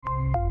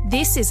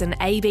This is an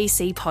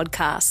ABC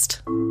podcast.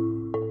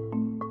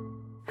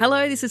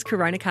 Hello, this is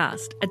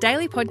CoronaCast, a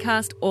daily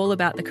podcast all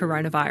about the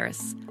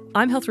coronavirus.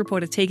 I'm health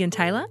reporter Tegan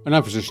Taylor. And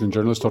I'm physician and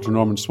journalist Dr.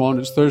 Norman Swan.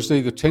 It's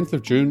Thursday, the 10th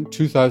of June,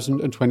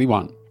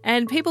 2021.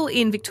 And people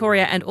in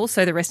Victoria and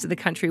also the rest of the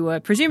country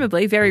were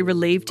presumably very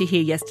relieved to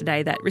hear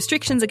yesterday that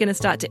restrictions are going to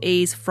start to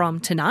ease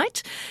from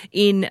tonight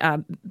in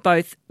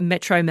both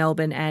Metro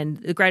Melbourne and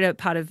the greater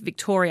part of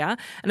Victoria.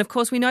 And of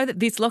course, we know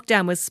that this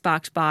lockdown was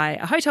sparked by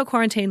a hotel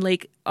quarantine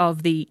leak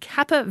of the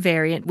Kappa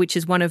variant, which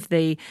is one of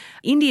the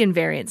Indian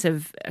variants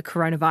of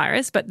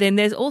coronavirus. But then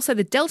there's also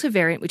the Delta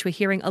variant, which we're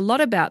hearing a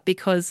lot about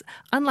because,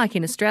 unlike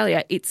in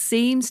Australia, it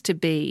seems to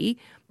be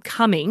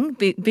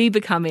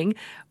becoming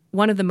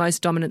one of the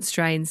most dominant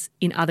strains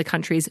in other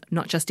countries,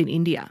 not just in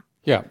India.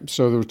 Yeah,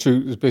 so there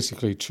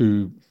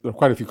are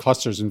quite a few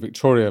clusters in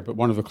Victoria, but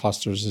one of the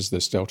clusters is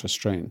this Delta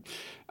strain,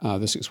 the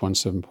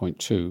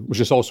 617.2, which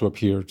has also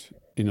appeared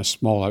in a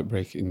small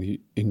outbreak in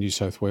New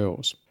South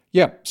Wales.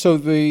 Yeah, so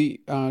the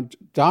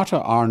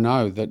data are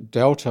now that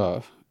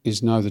Delta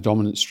is now the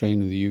dominant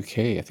strain in the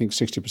UK. I think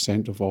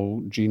 60% of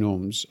all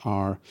genomes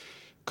are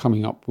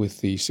coming up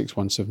with the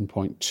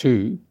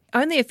 617.2.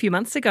 Only a few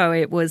months ago,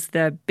 it was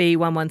the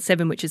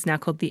B117, which is now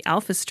called the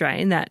Alpha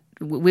strain, that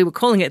we were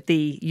calling it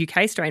the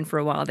UK strain for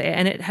a while there,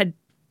 and it had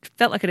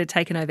felt like it had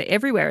taken over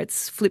everywhere.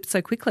 It's flipped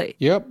so quickly.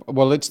 Yep.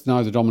 Well, it's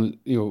now the dominant,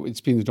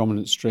 it's been the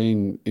dominant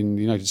strain in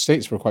the United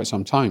States for quite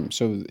some time.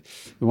 So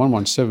the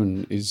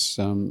 117 is,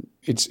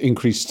 it's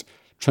increased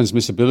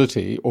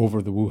transmissibility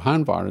over the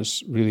Wuhan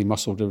virus, really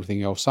muscled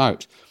everything else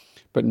out.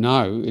 But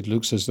now it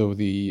looks as though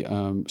the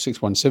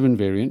 617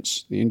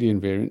 variants, the Indian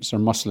variants, are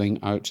muscling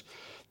out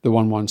the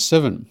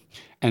 117.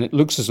 And it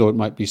looks as though it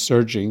might be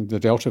surging the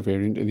Delta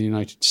variant in the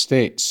United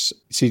States.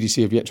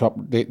 CDC have yet to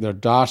update their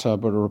data,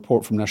 but a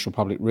report from National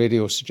Public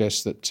Radio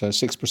suggests that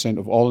 6%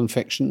 of all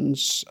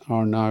infections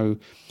are now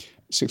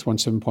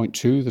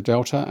 617.2, the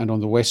Delta, and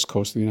on the west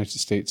coast of the United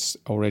States,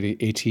 already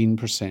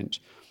 18%.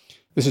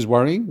 This is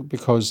worrying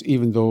because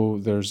even though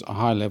there's a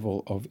high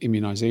level of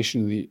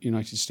immunization in the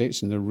United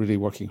States, and they're really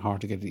working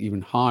hard to get it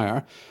even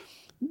higher,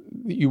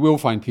 you will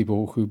find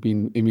people who've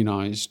been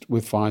immunized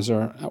with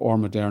Pfizer or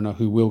Moderna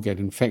who will get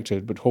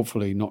infected, but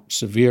hopefully not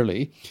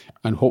severely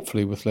and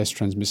hopefully with less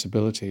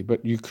transmissibility.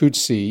 But you could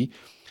see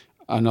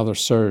another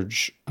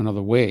surge,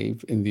 another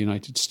wave in the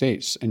United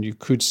States, and you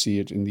could see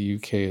it in the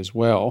UK as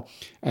well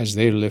as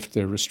they lift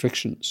their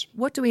restrictions.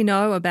 What do we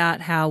know about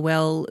how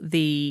well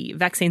the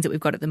vaccines that we've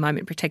got at the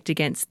moment protect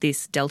against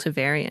this Delta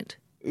variant?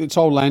 It's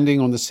all landing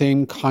on the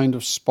same kind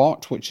of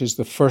spot, which is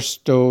the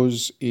first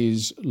dose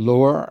is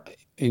lower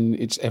in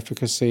its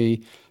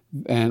efficacy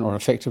or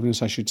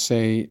effectiveness, I should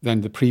say,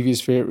 than the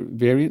previous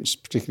variants,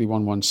 particularly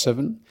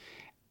 117,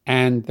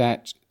 and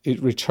that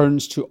it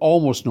returns to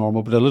almost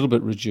normal, but a little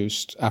bit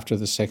reduced after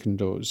the second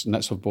dose, and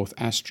that's of both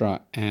Astra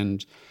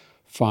and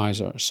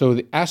Pfizer. So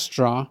the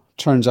Astra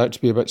turns out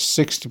to be about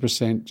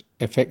 60%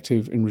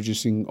 effective in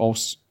reducing all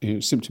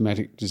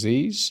symptomatic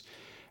disease,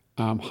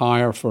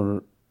 higher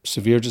for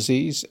severe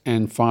disease,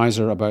 and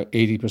Pfizer about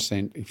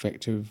 80%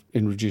 effective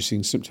in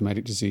reducing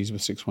symptomatic disease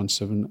with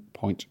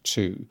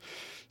 617.2.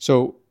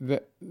 So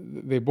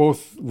they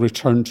both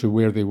return to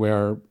where they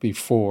were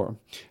before.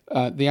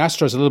 The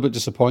Astra is a little bit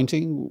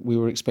disappointing. We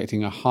were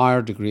expecting a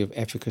higher degree of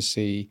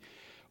efficacy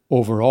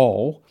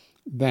overall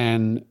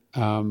than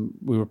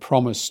we were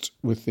promised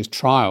with the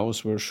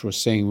trials, which were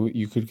saying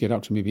you could get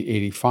up to maybe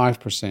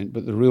 85%,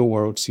 but the real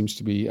world seems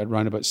to be at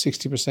around about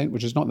 60%,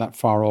 which is not that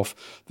far off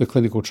the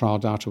clinical trial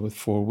data with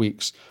 4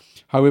 weeks.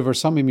 However,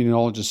 some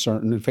immunologists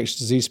and infectious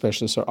disease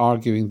specialists are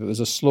arguing that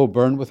there's a slow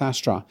burn with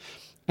Astra,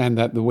 and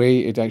that the way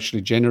it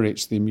actually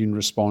generates the immune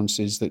response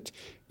is that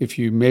if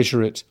you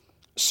measure it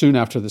soon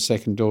after the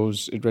second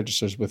dose, it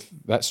registers with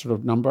that sort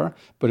of number,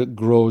 but it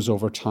grows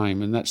over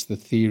time, and that's the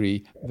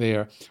theory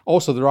there.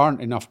 Also, there aren't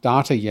enough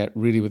data yet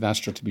really with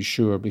Astra to be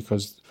sure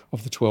because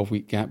of the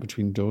 12-week gap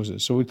between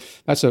doses. So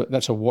that's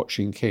a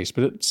watching case,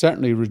 but it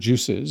certainly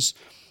reduces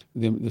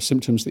the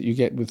symptoms that you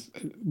get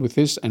with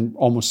this, and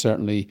almost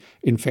certainly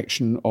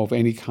infection of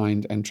any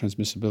kind and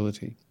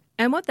transmissibility.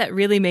 And what that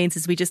really means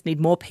is we just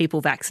need more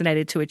people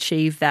vaccinated to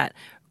achieve that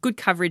good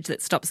coverage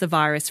that stops the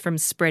virus from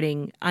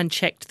spreading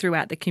unchecked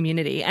throughout the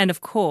community. And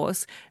of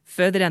course,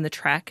 further down the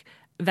track,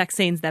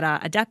 vaccines that are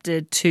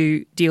adapted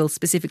to deal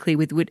specifically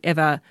with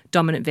whatever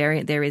dominant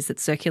variant there is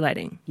that's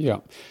circulating. Yeah.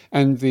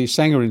 And the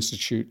Sanger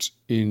Institute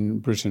in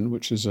Britain,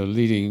 which is a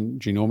leading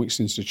genomics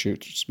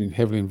institute, it's been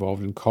heavily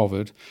involved in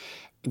COVID,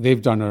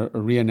 they've done a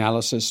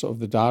reanalysis of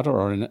the data,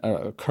 or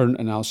a current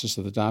analysis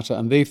of the data,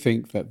 and they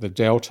think that the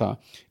Delta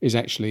is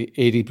actually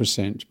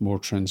 80% more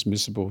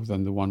transmissible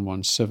than the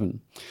 117.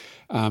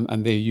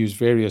 And they use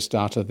various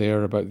data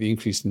there about the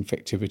increased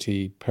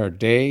infectivity per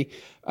day,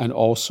 and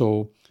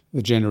also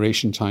the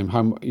generation time.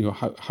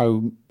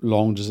 How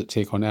long does it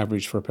take on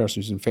average for a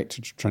person who's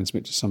infected to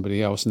transmit to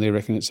somebody else? And they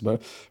reckon it's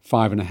about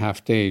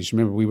 5.5 days.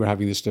 Remember, we were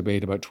having this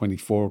debate about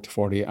 24 to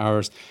 48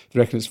 hours. They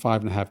reckon it's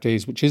 5.5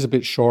 days, which is a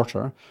bit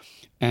shorter.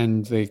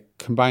 And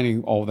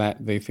combining all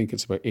that, they think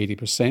it's about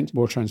 80%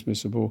 more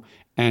transmissible.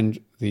 And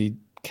the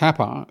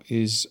Kappa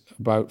is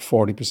about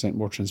 40%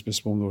 more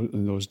transmissible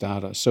in those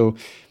data. So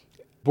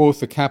both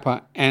the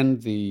Kappa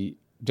and the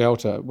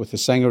Delta with the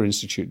Sanger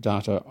Institute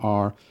data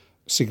are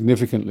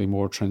significantly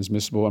more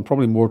transmissible and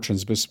probably more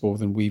transmissible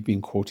than we've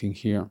been quoting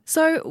here.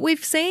 So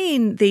we've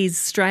seen these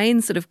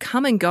strains sort of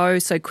come and go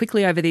so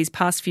quickly over these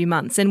past few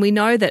months, and we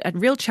know that a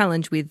real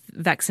challenge with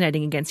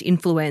vaccinating against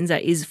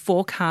influenza is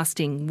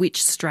forecasting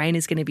which strain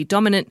is going to be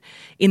dominant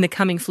in the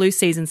coming flu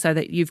season so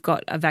that you've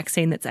got a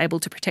vaccine that's able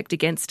to protect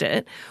against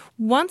it.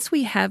 Once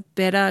we have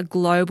better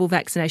global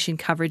vaccination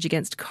coverage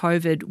against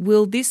COVID,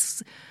 will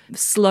this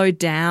slow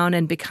down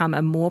and become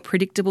a more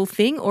predictable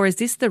thing, or is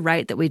this the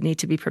rate that we need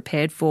to be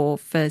prepared for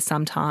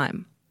some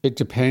time? It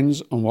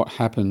depends on what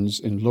happens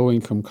in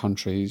low-income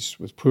countries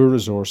with poor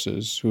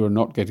resources who are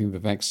not getting the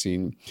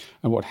vaccine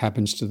and what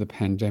happens to the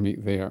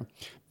pandemic there.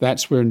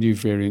 That's where new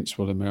variants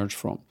will emerge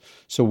from.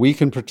 So we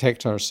can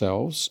protect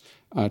ourselves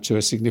to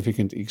a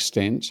significant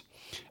extent.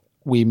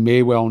 We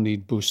may well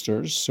need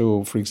boosters.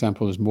 So, for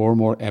example, there's more and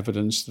more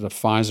evidence that a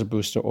Pfizer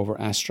booster over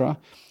Astra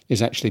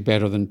is actually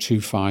better than 2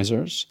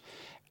 Pfizers.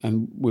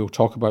 And we'll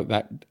talk about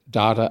that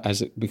data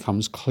as it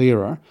becomes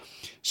clearer.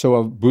 So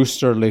a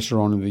booster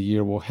later on in the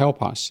year will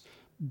help us.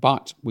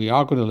 But we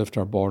are going to lift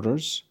our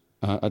borders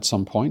at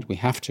some point. We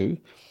have to.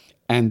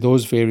 And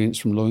those variants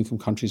from low-income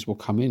countries will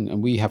come in.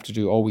 And we have to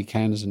do all we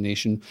can as a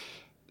nation,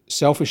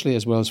 selfishly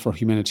as well as for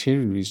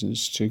humanitarian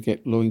reasons, to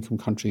get low-income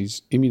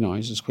countries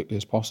immunised as quickly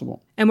as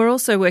possible. And we're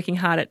also working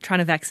hard at trying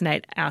to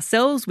vaccinate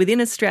ourselves within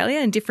Australia,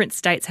 and different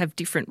states have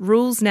different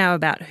rules now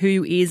about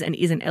who is and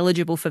isn't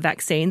eligible for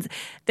vaccines.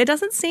 There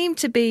doesn't seem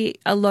to be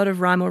a lot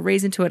of rhyme or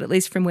reason to it, at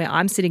least from where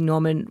I'm sitting,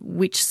 Norman,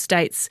 which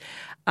states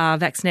are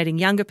vaccinating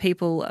younger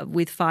people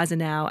with Pfizer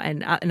now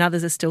and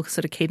others are still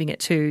sort of keeping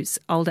it to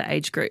older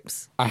age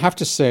groups. I have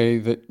to say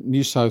that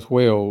New South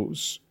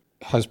Wales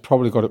has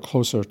probably got it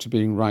closer to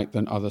being right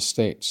than other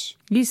states.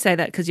 You say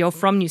that because you're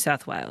from New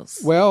South Wales.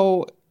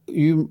 Well,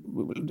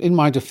 in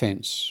my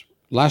defence,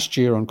 last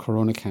year on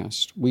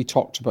CoronaCast, we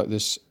talked about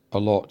this a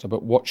lot,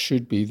 about what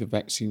should be the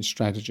vaccine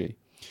strategy.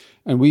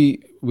 And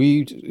we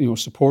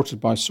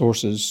supported by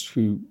sources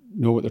who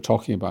know what they're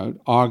talking about,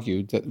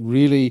 argued that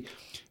really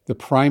the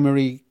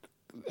primary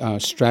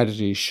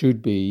strategy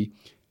should be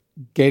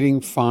getting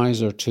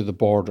Pfizer to the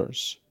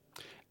borders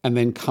and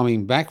then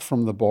coming back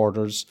from the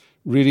borders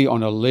really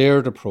on a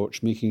layered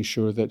approach, making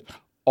sure that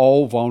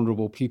all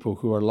vulnerable people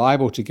who are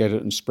liable to get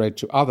it and spread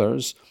to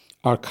others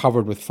are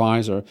covered with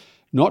Pfizer,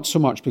 not so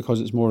much because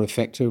it's more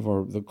effective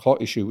or the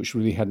clot issue, which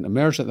really hadn't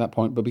emerged at that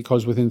point, but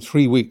because within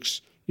 3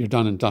 weeks, you're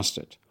done and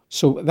dusted.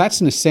 So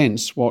that's, in a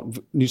sense, what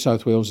New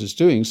South Wales is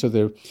doing. So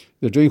they're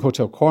doing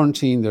hotel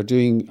quarantine, they're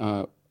doing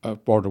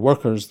border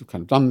workers, they've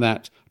kind of done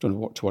that, I don't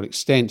know to what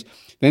extent.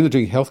 Then they're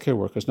doing healthcare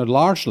workers. Now,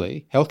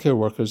 largely, healthcare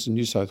workers in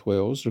New South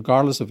Wales,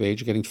 regardless of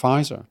age, are getting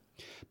Pfizer.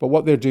 But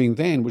what they're doing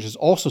then, which is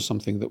also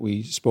something that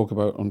we spoke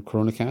about on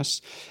CoronaCast,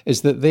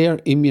 is that they are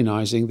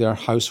immunising their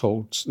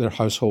households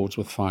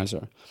with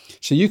Pfizer.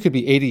 So you could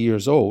be 80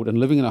 years old and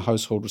living in a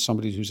household with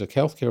somebody who's a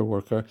healthcare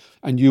worker,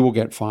 and you will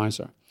get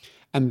Pfizer.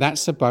 And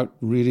that's about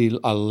really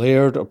a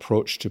layered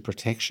approach to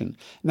protection.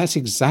 And that's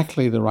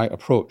exactly the right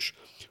approach.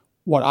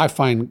 What I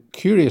find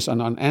curious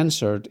and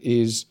unanswered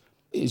is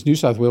New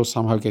South Wales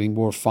somehow getting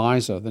more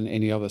Pfizer than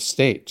any other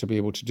state to be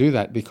able to do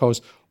that?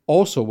 Because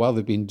also, while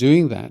they've been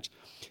doing that,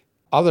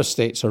 other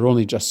states are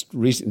only just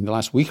recent, in the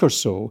last week or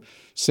so,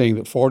 saying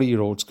that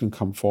 40-year-olds can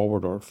come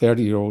forward or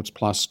 30-year-olds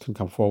plus can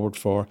come forward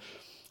for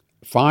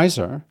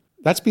Pfizer.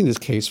 That's been the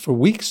case for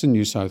weeks in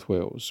New South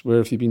Wales, where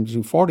if you've been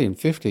between 40 and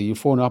 50, you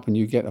phone up and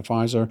you get a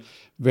Pfizer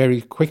very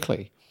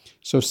quickly.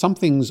 So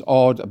something's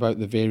odd about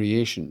the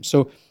variation.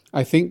 So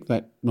I think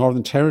that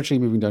Northern Territory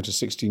moving down to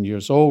 16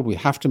 years old, we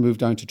have to move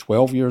down to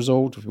 12 years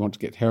old if we want to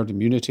get herd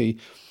immunity,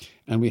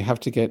 and we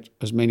have to get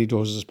as many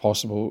doses as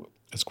possible,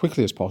 as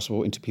quickly as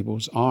possible, into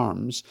people's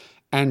arms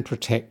and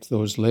protect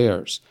those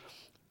layers.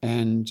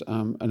 And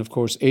of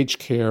course, aged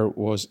care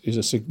is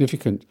a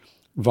significant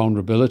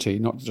vulnerability,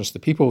 not just the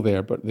people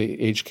there, but the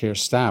aged care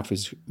staff,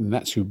 and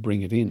that's who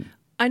bring it in.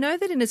 I know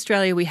that in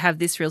Australia we have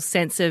this real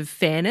sense of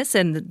fairness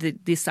and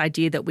this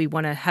idea that we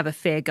want to have a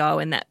fair go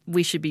and that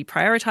we should be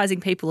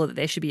prioritising people or that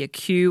there should be a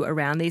queue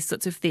around these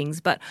sorts of things.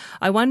 But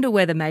I wonder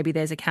whether maybe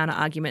there's a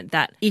counter-argument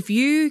that if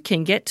you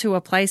can get to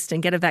a place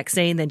and get a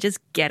vaccine, then just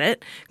get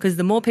it, because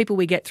the more people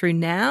we get through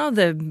now,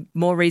 the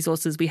more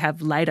resources we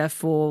have later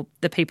for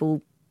the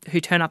people who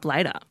turn up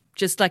later.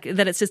 Just like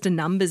that, it's just a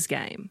numbers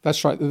game.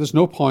 That's right. There's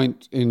no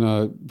point in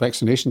a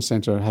vaccination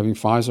centre having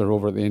Pfizer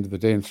over at the end of the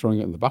day and throwing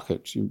it in the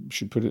bucket. You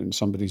should put it in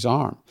somebody's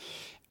arm.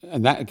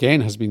 And that, again,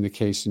 has been the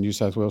case in New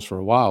South Wales for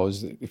a while,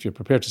 is that if you're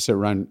prepared to sit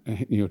around,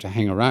 to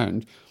hang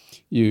around,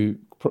 you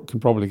can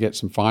probably get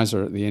some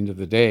Pfizer at the end of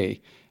the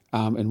day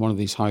in one of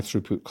these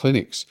high-throughput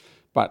clinics.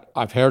 But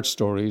I've heard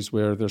stories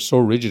where they're so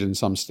rigid in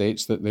some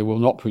states that they will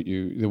not give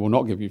you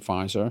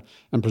Pfizer,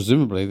 and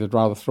presumably they'd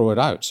rather throw it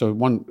out. So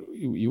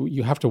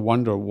you have to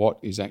wonder what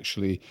is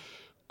actually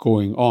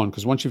going on,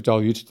 because once you've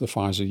diluted the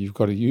Pfizer, you've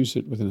got to use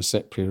it within a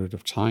set period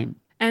of time.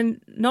 And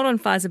not on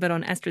Pfizer, but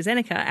on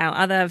AstraZeneca, our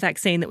other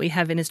vaccine that we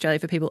have in Australia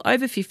for people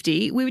over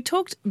 50. We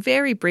talked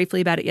very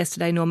briefly about it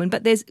yesterday, Norman,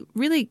 but there's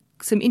really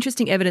some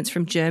interesting evidence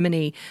from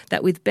Germany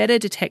that with better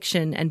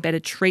detection and better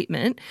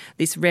treatment,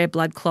 this rare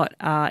blood clot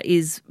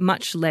is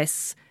much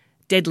less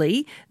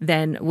deadly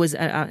than was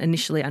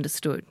initially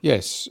understood.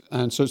 Yes,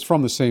 and so it's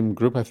from the same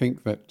group, I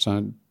think, that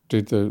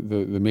did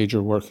the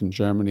major work in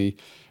Germany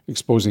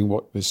exposing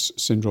what this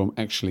syndrome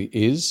actually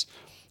is.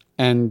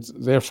 And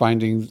they're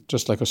finding,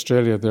 just like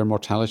Australia, their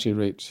mortality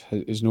rate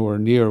is nowhere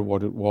near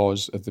what it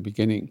was at the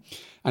beginning.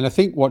 And I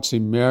think what's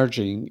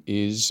emerging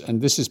is,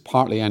 and this is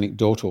partly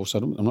anecdotal, so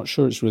I'm not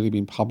sure it's really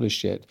been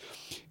published yet,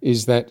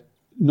 is that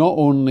not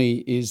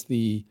only is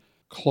the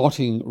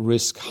clotting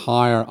risk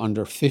higher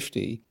under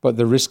 50, but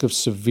the risk of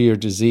severe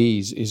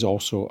disease is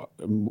also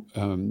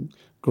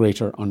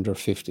greater under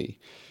 50.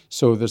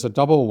 So there's a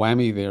double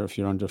whammy there if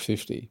you're under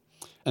 50.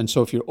 And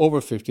so if you're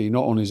over 50,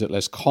 not only is it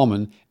less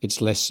common,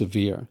 it's less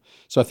severe.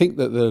 So I think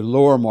that the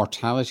lower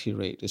mortality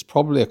rate is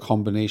probably a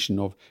combination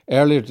of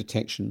earlier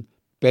detection,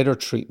 better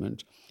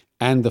treatment,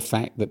 and the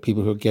fact that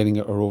people who are getting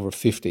it are over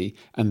 50,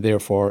 and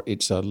therefore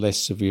it's a less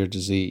severe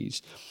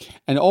disease.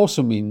 And it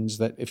also means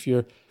that if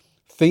you're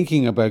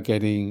thinking about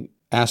getting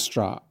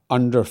Astra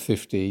under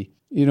 50,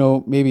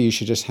 maybe you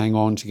should just hang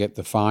on to get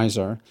the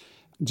Pfizer,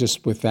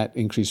 just with that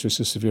increased risk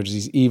of severe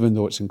disease, even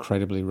though it's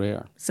incredibly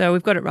rare. So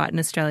we've got it right in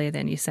Australia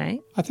then, you say?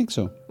 I think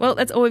so. Well,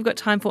 that's all we've got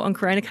time for on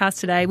Coronacast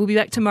today. We'll be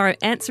back tomorrow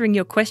answering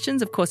your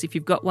questions. Of course, if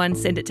you've got one,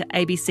 send it to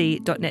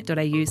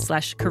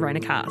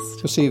abc.net.au/coronacast.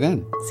 So see you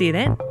then. See you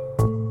then.